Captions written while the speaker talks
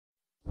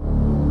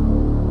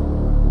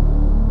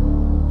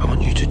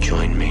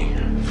join me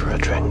for a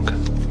drink?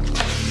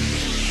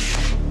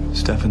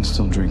 Stefan's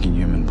still drinking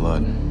human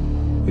blood.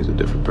 He's a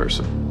different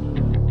person.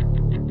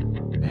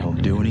 He'll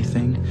do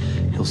anything,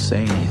 he'll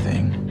say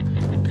anything,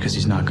 because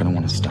he's not gonna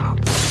want to stop.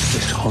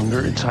 This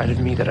hunger inside of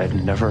me that I've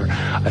never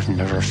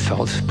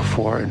felt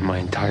before in my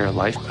entire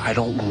life. I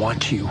don't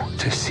want you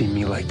to see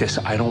me like this.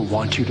 I don't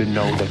want you to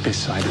know that this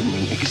side of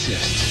me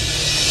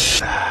exists.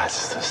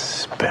 That's the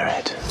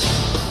spirit.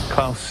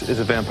 Klaus is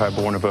a vampire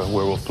born of a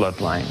werewolf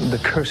bloodline. The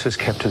curse has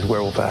kept his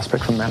werewolf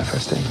aspect from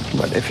manifesting,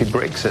 but if he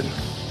breaks it,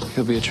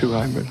 he'll be a true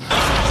hybrid.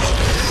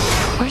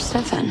 Where's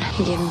Stefan?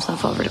 He gave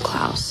himself over to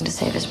Klaus to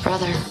save his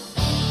brother.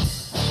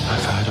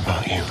 I've heard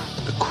about you.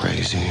 The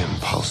crazy,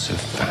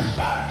 impulsive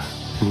vampire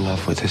in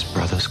love with his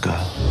brother's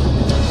girl.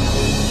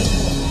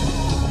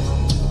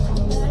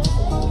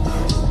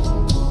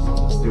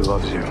 He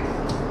loves you.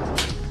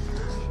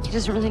 He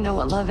doesn't really know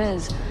what love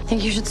is. I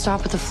think you should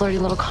stop with the flirty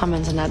little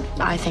comments and that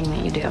I thing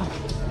that you do.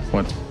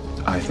 What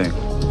I think?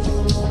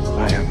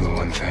 I have the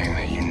one thing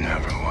that you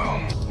never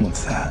will.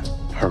 What's that?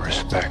 Her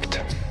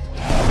respect.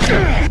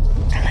 I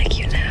like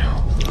you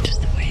now, just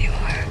the way you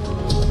are.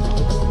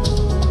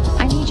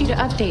 I need you to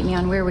update me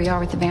on where we are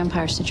with the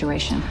vampire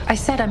situation. I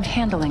said I'm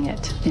handling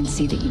it. Then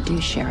see that you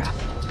do, Sheriff.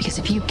 Because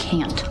if you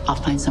can't, I'll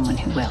find someone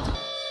who will.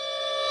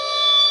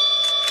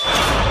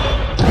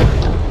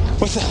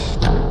 What's that?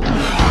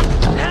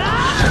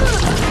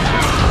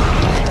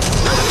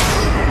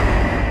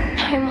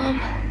 Hi, Mom.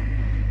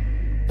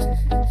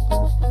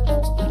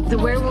 The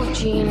werewolf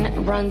gene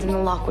runs in the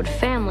Lockwood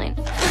family.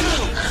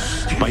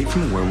 A bite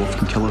from a werewolf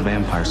can kill a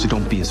vampire, so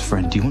don't be his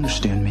friend. Do you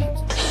understand me?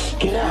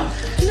 Get out.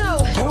 No!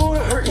 I don't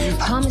want to hurt you.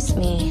 Promise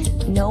me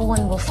no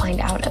one will find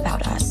out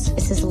about us.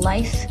 This is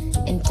life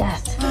and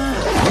death.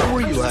 Where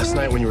were you last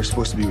night when you were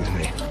supposed to be with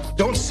me?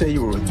 Don't say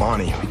you were with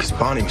Bonnie, because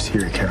Bonnie was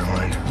here,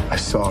 Caroline. I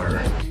saw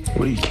her.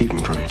 What are you keeping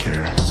from me,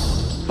 Kara?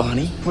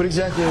 Bonnie? What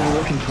exactly are you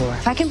looking for?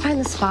 If I can find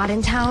the spot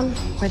in town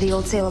where the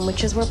old Salem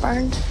witches were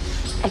burned,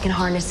 I can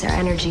harness their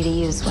energy to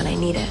use when I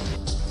need it.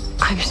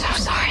 I'm so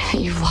sorry that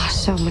you've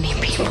lost so many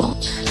people.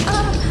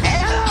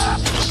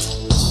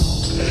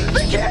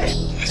 I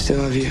still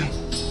love you.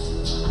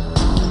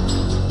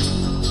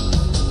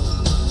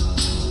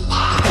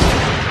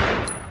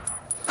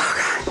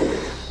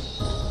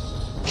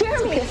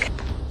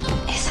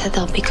 They said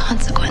there'll be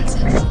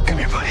consequences. Come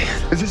here, buddy.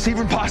 Is this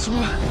even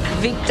possible?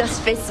 Victus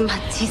fes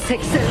matis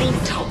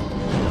excelito.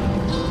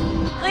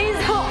 Please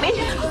help me.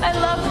 I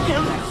love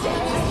him.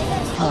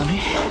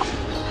 Bonnie,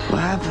 what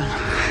happened?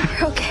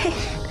 You're okay.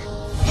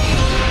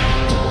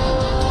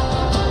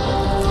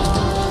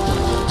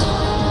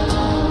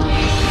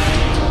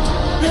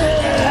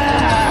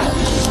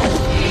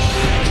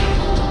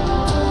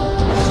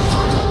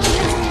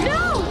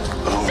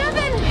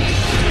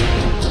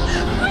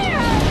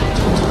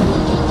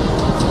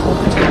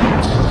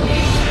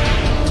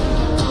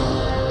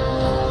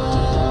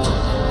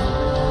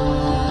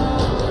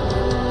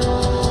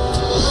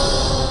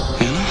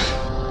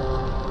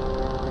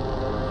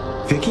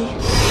 Vicky?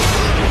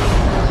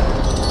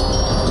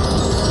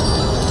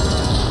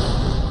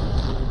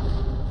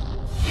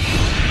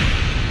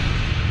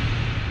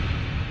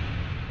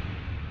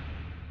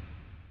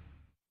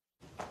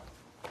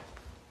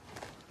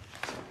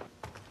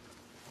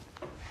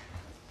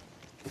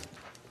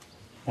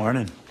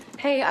 Morning.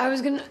 Hey, I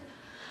was gonna...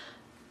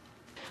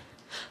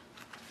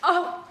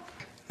 Oh!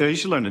 Yeah, you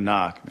should learn to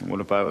knock. I mean, what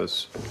if I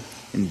was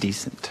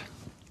indecent?